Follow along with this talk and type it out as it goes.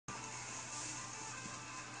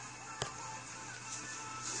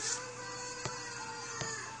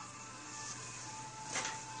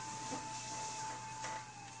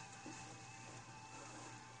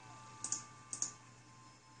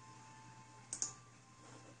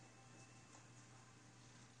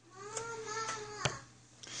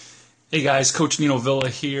Hey guys, Coach Nino Villa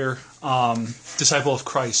here, disciple of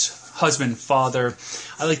Christ, husband, father.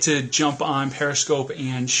 I like to jump on Periscope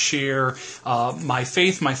and share my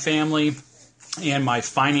faith, my family, and my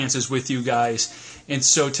finances with you guys. And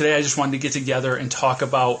so today I just wanted to get together and talk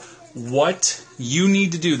about what you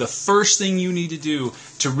need to do, the first thing you need to do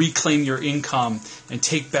to reclaim your income and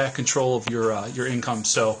take back control of your income.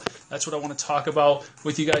 So that's what I want to talk about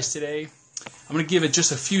with you guys today. I'm going to give it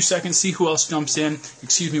just a few seconds, see who else jumps in.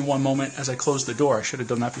 Excuse me one moment as I close the door. I should have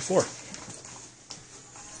done that before.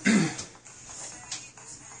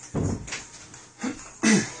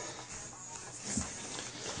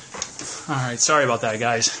 All right, sorry about that,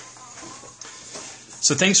 guys.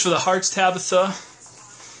 So thanks for the hearts, Tabitha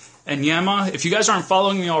and Yama. If you guys aren't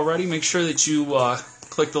following me already, make sure that you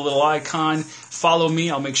click the little icon. Follow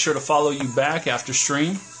me. I'll make sure to follow you back after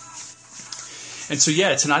stream. And so,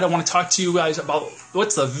 tonight I want to talk to you guys about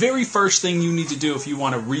what's the very first thing you need to do if you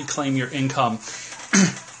want to reclaim your income.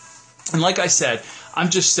 And like I said,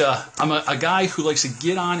 I'm a guy who likes to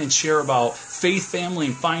get on and share about faith, family,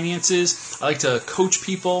 and finances. I like to coach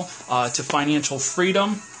people to financial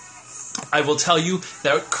freedom. I will tell you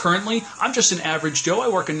that currently I'm just an average Joe. I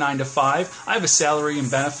work a 9 to 5. I have a salary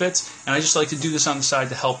and benefits, and I just like to do this on the side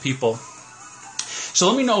to help people. So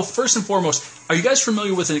let me know, first and foremost, are you guys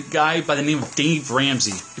familiar with a guy by the name of Dave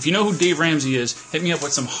Ramsey? If you know who Dave Ramsey is, hit me up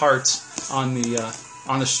with some hearts on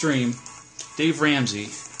the stream. Dave Ramsey.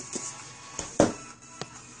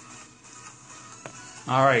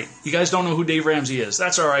 All right, you guys don't know who Dave Ramsey is.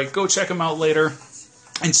 That's all right. Go check him out later.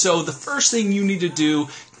 And so the first thing you need to do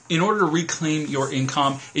in order to reclaim your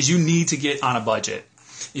income is you need to get on a budget.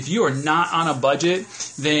 If you are not on a budget,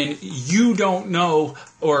 then you don't know,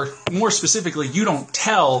 or more specifically, you don't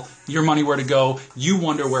tell your money where to go. You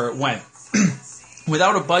wonder where it went.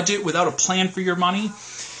 Without a budget, without a plan for your money,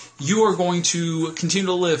 you are going to continue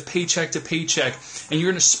to live paycheck to paycheck, and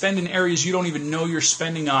you're going to spend in areas you don't even know you're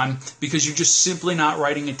spending on because you're just simply not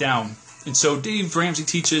writing it down. And so Dave Ramsey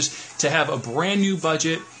teaches to have a brand new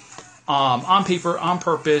budget on paper, on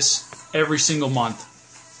purpose, every single month.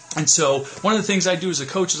 And so one of the things I do as a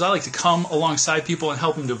coach is I like to come alongside people and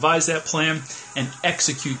help them devise that plan and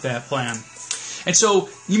execute that plan. And so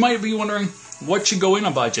you might be wondering, what should go in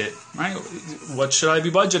a budget, right? What should I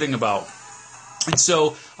be budgeting about? And so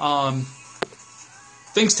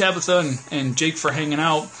thanks, Tabitha and Jake, for hanging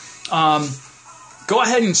out. Go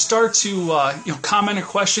ahead and start to comment or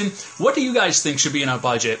question. What do you guys think should be in a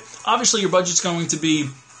budget? Obviously, your budget's going to be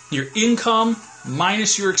your income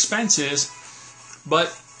minus your expenses,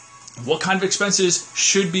 but what kind of expenses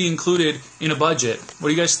should be included in a budget? What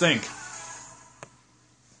do you guys think?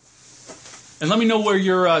 And let me know where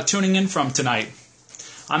you're tuning in from tonight.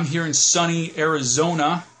 I'm here in sunny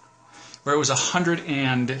Arizona, where it was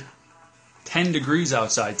 110 degrees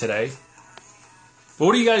outside today. But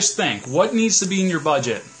what do you guys think? What needs to be in your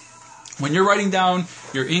budget? When you're writing down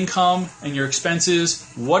your income and your expenses,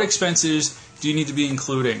 what expenses do you need to be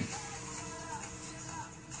including?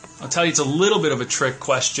 I'll tell you, it's a little bit of a trick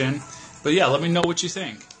question, but let me know what you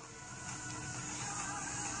think.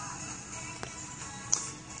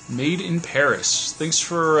 Made in Paris. Thanks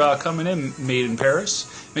for coming in, Made in Paris.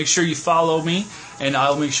 Make sure you follow me, and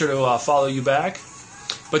I'll make sure to follow you back.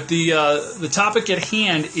 But the topic at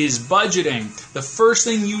hand is budgeting. The first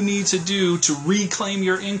thing you need to do to reclaim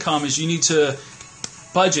your income is you need to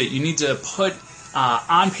budget. You need to put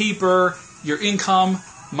on paper your income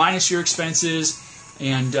minus your expenses.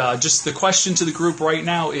 And just the question to the group right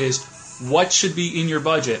now is, what should be in your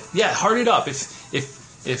budget? Yeah, heart it up.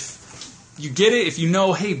 If you get it, if you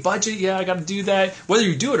know, hey, budget, I got to do that. Whether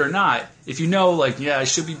you do it or not, if you know, I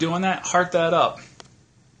should be doing that, heart that up.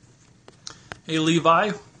 Hey,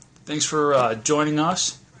 Levi, thanks for joining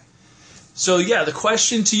us. So, the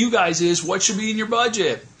question to you guys is, what should be in your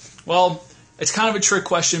budget? Well, it's kind of a trick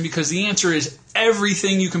question because the answer is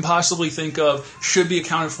everything you can possibly think of should be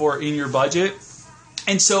accounted for in your budget.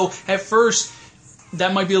 And so at first,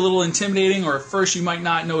 that might be a little intimidating, or at first you might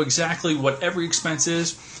not know exactly what every expense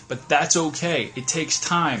is, but that's okay. It takes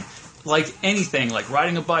time. Like anything, like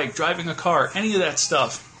riding a bike, driving a car, any of that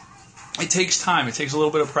stuff, it takes time. It takes a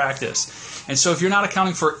little bit of practice. And so if you're not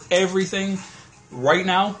accounting for everything right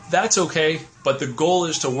now, that's okay, but the goal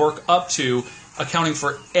is to work up to accounting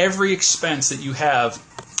for every expense that you have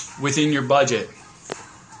within your budget.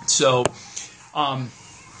 So,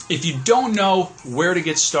 if you don't know where to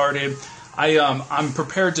get started, I'm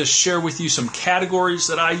prepared to share with you some categories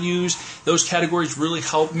that I use. Those categories really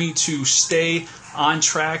help me to stay on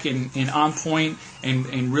track and on point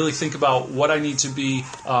and really think about what I need to be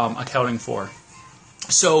accounting for.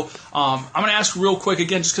 So I'm going to ask real quick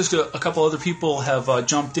again, just because a couple other people have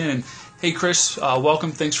jumped in. Hey, Chris,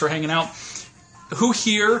 welcome. Thanks for hanging out. Who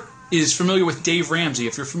here is familiar with Dave Ramsey?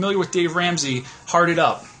 If you're familiar with Dave Ramsey, heart it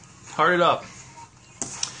up. Heart it up.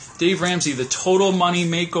 Dave Ramsey, The Total Money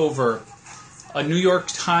Makeover, a New York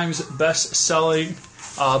Times best-selling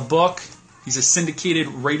book. He's a syndicated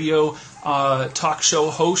radio talk show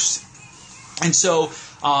host. And so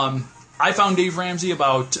I found Dave Ramsey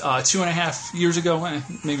about 2.5 years ago,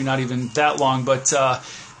 maybe not even that long, but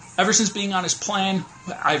ever since being on his plan,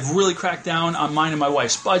 I've really cracked down on mine and my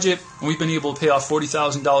wife's budget, and we've been able to pay off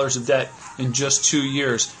 $40,000 of debt in just 2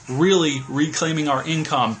 years, really reclaiming our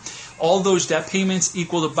income. All those debt payments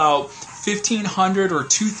equaled about $1,500 or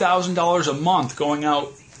 $2,000 a month going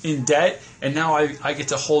out in debt, and now I get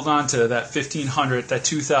to hold on to that $1,500, that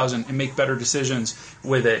 $2,000, and make better decisions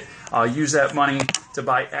with it. Use that money to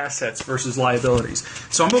buy assets versus liabilities.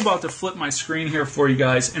 So I'm about to flip my screen here for you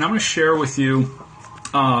guys, and I'm going to share with you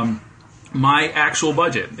my actual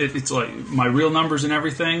budget. It's like my real numbers and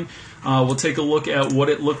everything. We'll take a look at what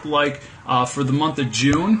it looked like for the month of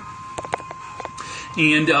June.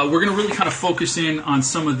 And we're going to really kind of focus in on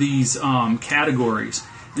some of these categories.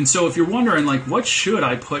 And so if you're wondering, like, what should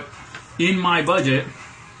I put in my budget,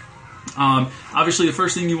 obviously the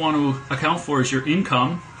first thing you want to account for is your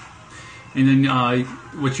income. And then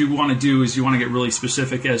what you want to do is you want to get really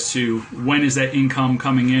specific as to when is that income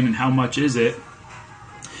coming in and how much is it.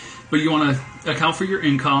 But you want to account for your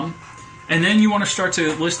income. And then you want to start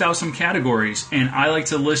to list out some categories. And I like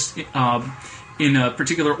to list in a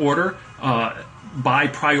particular order by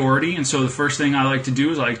priority. And so the first thing I like to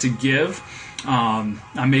do is I like to give. I'm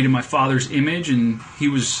made in my Father's image, and He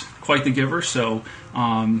was quite the giver. So,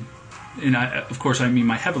 and of course I mean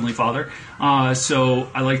my Heavenly Father. So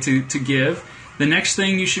I like to give. The next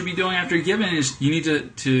thing you should be doing after giving is you need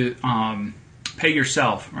to pay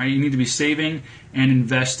yourself, right? You need to be saving and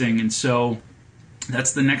investing, and so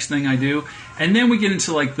that's the next thing I do. And then we get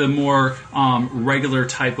into like the more regular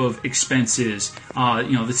type of expenses,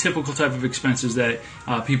 the typical type of expenses that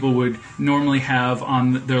people would normally have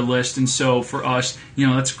on their list. And so for us,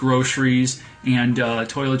 that's groceries and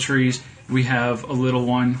toiletries. We have a little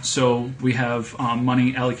one, so we have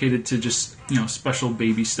money allocated to just special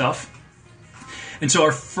baby stuff. And so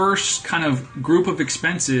our first kind of group of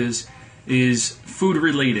expenses is food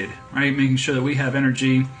related, right? Making sure that we have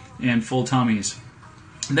energy and full tummies.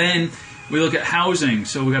 Then we look at housing.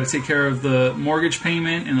 So we got to take care of the mortgage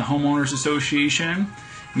payment and the homeowners association.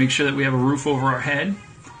 Make sure that we have a roof over our head.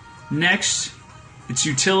 Next, it's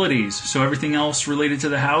utilities. So everything else related to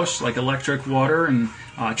the house, like electric, water, and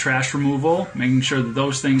trash removal. Making sure that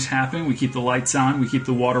those things happen. We keep the lights on. We keep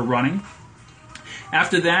the water running.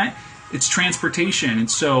 After that, it's transportation.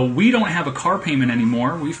 And so we don't have a car payment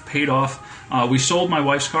anymore. We've paid off. We sold my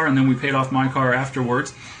wife's car, and then we paid off my car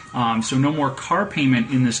afterwards. So no more car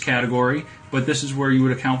payment in this category, but this is where you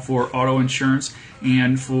would account for auto insurance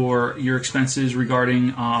and for your expenses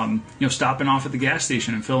regarding stopping off at the gas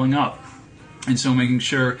station and filling up. And so making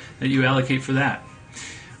sure that you allocate for that.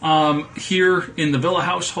 Here in the Villa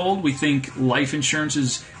household, we think life insurance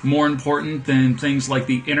is more important than things like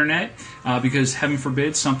the internet because heaven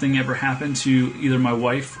forbid something ever happened to either my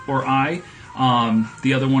wife or I.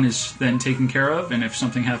 The other one is then taken care of, and if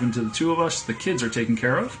something happened to the two of us, the kids are taken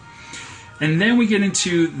care of. And then we get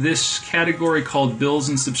into this category called bills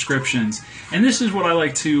and subscriptions, and this is what I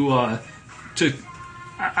like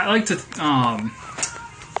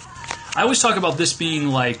I always talk about this being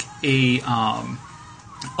like a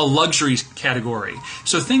luxury category.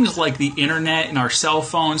 So things like the internet and our cell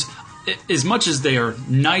phones, as much as they are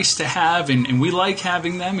nice to have, and we like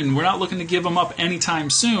having them, and we're not looking to give them up anytime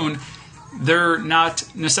soon, they're not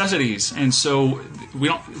necessities, and so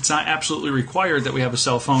it's not absolutely required that we have a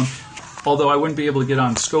cell phone, although I wouldn't be able to get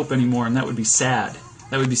on Scope anymore, and that would be sad.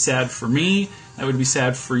 That would be sad for me, that would be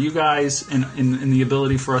sad for you guys, and the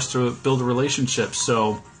ability for us to build a relationship.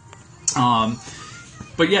 So,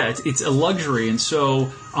 but yeah, it's a luxury, and so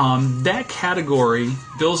that category,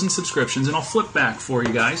 bills and subscriptions, and I'll flip back for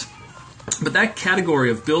you guys, but that category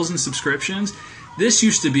of bills and subscriptions, this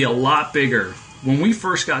used to be a lot bigger. When we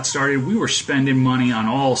first got started, we were spending money on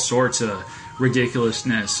all sorts of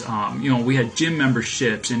ridiculousness. We had gym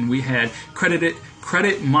memberships, and we had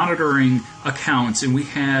credit monitoring accounts, and we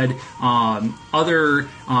had other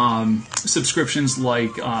subscriptions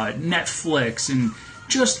like Netflix, and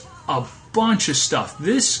just a bunch of stuff.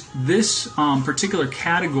 This particular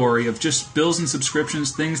category of just bills and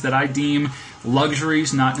subscriptions, things that I deem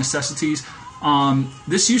luxuries, not necessities,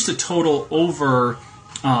 this used to total over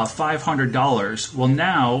 $500. Well,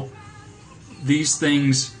 now these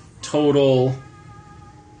things total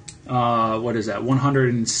what is that?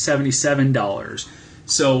 $177.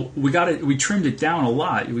 So we trimmed it down a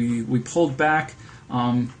lot. We pulled back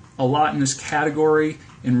a lot in this category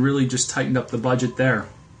and really just tightened up the budget there.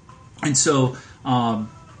 And so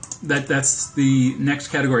that's the next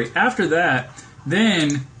category. After that,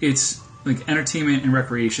 then it's like entertainment and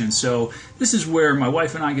recreation. So this is where my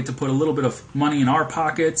wife and I get to put a little bit of money in our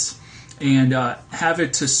pockets and have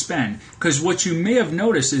it to spend. Because what you may have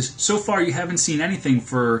noticed is so far you haven't seen anything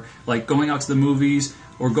for like going out to the movies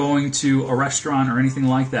or going to a restaurant or anything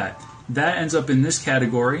like that. That ends up in this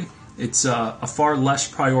category. It's a far less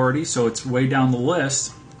priority, so it's way down the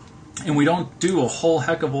list. And we don't do a whole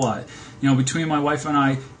heck of a lot. You know, between my wife and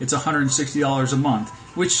I, it's $160 a month,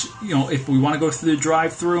 which, you know, if we want to go through the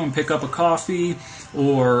drive-thru and pick up a coffee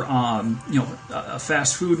or, you know, a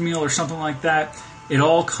fast food meal or something like that, it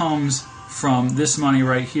all comes from this money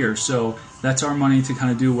right here. So that's our money to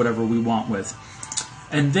kind of do whatever we want with.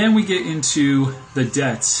 And then we get into the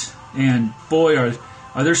debts. And boy,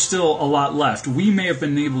 are there still a lot left. We may have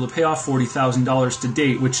been able to pay off $40,000 to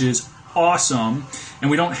date, which is awesome.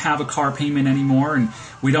 And we don't have a car payment anymore, and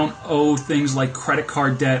we don't owe things like credit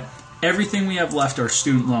card debt. Everything we have left are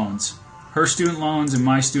student loans. Her student loans and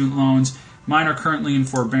my student loans. Mine are currently in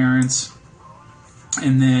forbearance.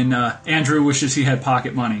 And then Andrew wishes he had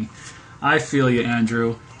pocket money. I feel you,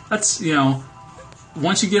 Andrew. That's, you know,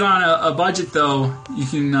 once you get on a budget, though, you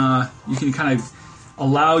can kind of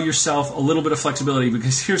allow yourself a little bit of flexibility,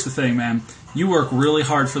 because here's the thing, man. You work really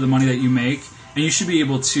hard for the money that you make, and you should be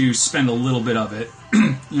able to spend a little bit of it.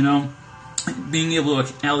 You know, being able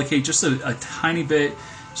to allocate just a tiny bit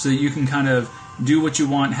so that you can kind of do what you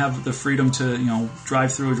want, have the freedom to, you know,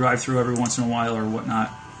 drive through every once in a while or whatnot.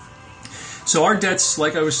 So our debts,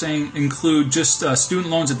 like I was saying, include just student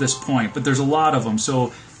loans at this point, but there's a lot of them.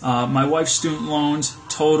 So my wife's student loans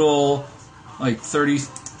total like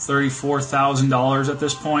 $34,000 at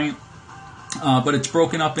this point, but it's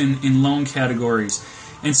broken up in loan categories.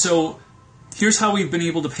 And so here's how we've been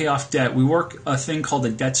able to pay off debt. We work a thing called the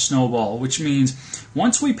debt snowball, which means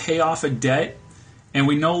once we pay off a debt and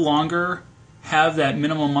we no longer have that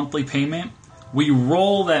minimum monthly payment, we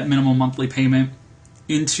roll that minimum monthly payment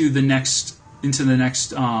into the next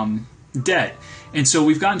debt. And so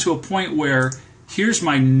we've gotten to a point where here's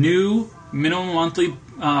my new minimum monthly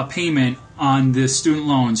payment on the student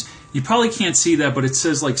loans. You probably can't see that, but it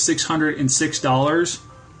says like $606.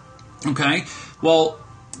 Okay? Well,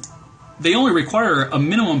 they only require a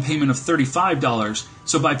minimum payment of $35.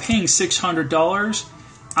 So by paying $600,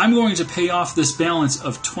 I'm going to pay off this balance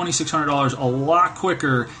of $2,600 a lot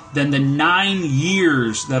quicker than the 9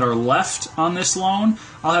 years that are left on this loan.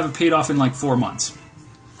 I'll have it paid off in like 4 months.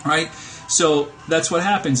 Right? So that's what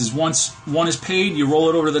happens is once one is paid, you roll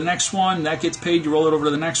it over to the next one. That gets paid, you roll it over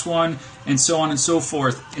to the next one, and so on and so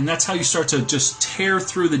forth. And that's how you start to just tear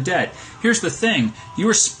through the debt. Here's the thing. You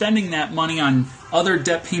were spending that money on other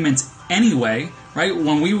debt payments anyway, right?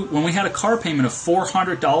 When we had a car payment of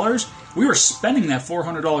 $400, we were spending that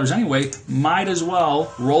 $400 anyway. Might as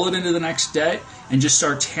well roll it into the next debt and just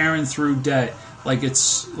start tearing through debt like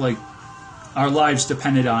it's like our lives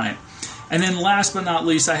depended on it. And then last but not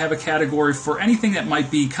least, I have a category for anything that might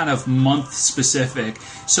be kind of month specific.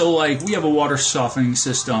 So like we have a water softening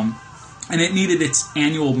system and it needed its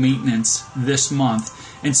annual maintenance this month.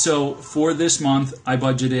 And so for this month, I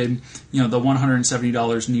budgeted, you know, the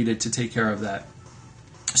 $170 needed to take care of that.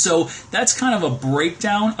 So that's kind of a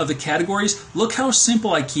breakdown of the categories. Look how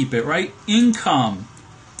simple I keep it, right? Income,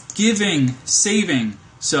 giving, saving.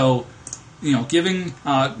 So, you know, giving,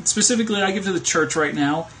 specifically I give to the church right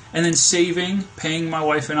now, and then saving, paying my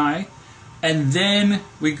wife and I. And then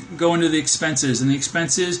we go into the expenses. And the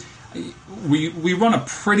expenses, we run a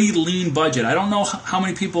pretty lean budget. I don't know how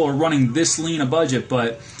many people are running this lean a budget,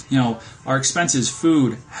 but, you know, our expenses,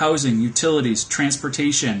 food, housing, utilities,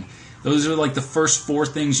 transportation, those are like the first 4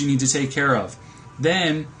 things you need to take care of.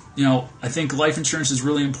 Then, you know, I think life insurance is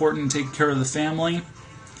really important in taking care of the family.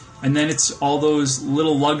 And then it's all those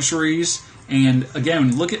little luxuries. And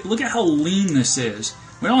again, look at how lean this is.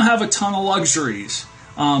 We don't have a ton of luxuries,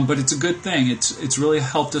 but it's a good thing. It's really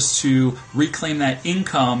helped us to reclaim that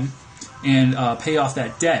income and pay off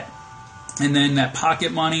that debt. And then that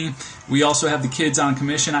pocket money, we also have the kids on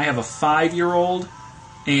commission. I have a 5-year-old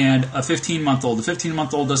and a 15-month-old. The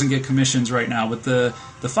 15-month-old doesn't get commissions right now, but the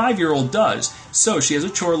 5-year-old does. So she has a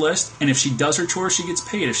chore list, and if she does her chores, she gets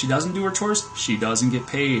paid. If she doesn't do her chores, she doesn't get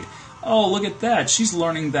paid. Oh, look at that. She's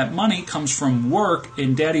learning that money comes from work,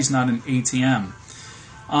 and daddy's not an ATM.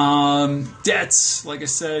 Debts, like I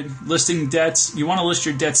said, listing debts. You want to list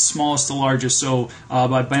your debts smallest to largest, so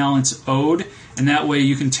by balance owed. And and that way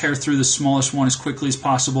you can tear through the smallest one as quickly as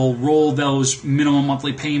possible, roll those minimum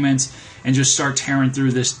monthly payments, and just start tearing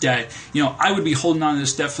through this debt. You know, I would be holding on to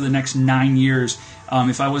this debt for the next 9 years.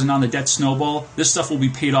 If I wasn't on the debt snowball, this stuff will be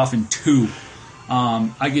paid off in 2.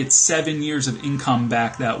 I get 7 years of income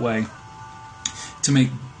back that way to make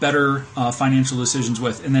better financial decisions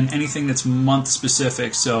with, and then anything that's month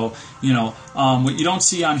specific. So, you know, what you don't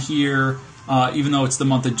see on here, even though it's the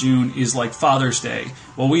month of June, is like Father's Day.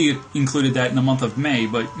 Well, we included that in the month of May,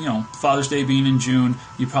 but, you know, Father's Day being in June,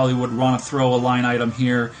 you probably would want to throw a line item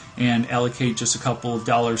here and allocate just a couple of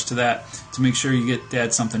dollars to that to make sure you get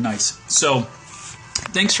Dad something nice. So,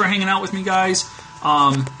 thanks for hanging out with me, guys.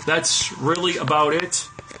 That's really about it.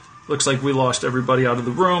 Looks like we lost everybody out of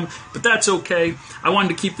the room, but that's okay. I wanted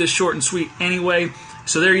to keep this short and sweet anyway.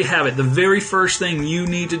 So there you have it. The very first thing you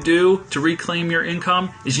need to do to reclaim your income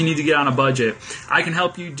is you need to get on a budget. I can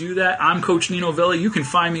help you do that. I'm Coach Nino Villa. You can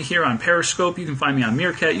find me here on Periscope. You can find me on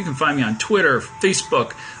Meerkat. You can find me on Twitter,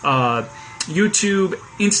 Facebook, YouTube,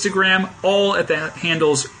 Instagram, all at the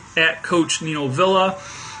handles at Coach Nino Villa.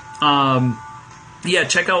 Yeah,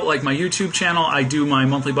 check out like my YouTube channel. I do my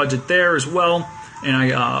monthly budget there as well, and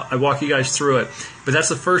I walk you guys through it. But that's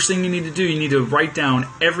the first thing you need to do. You need to write down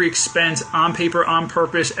every expense on paper, on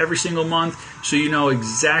purpose, every single month, so you know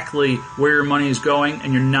exactly where your money is going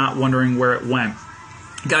and you're not wondering where it went.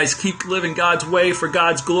 Guys, keep living God's way for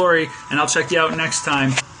God's glory, and I'll check you out next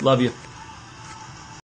time. Love you.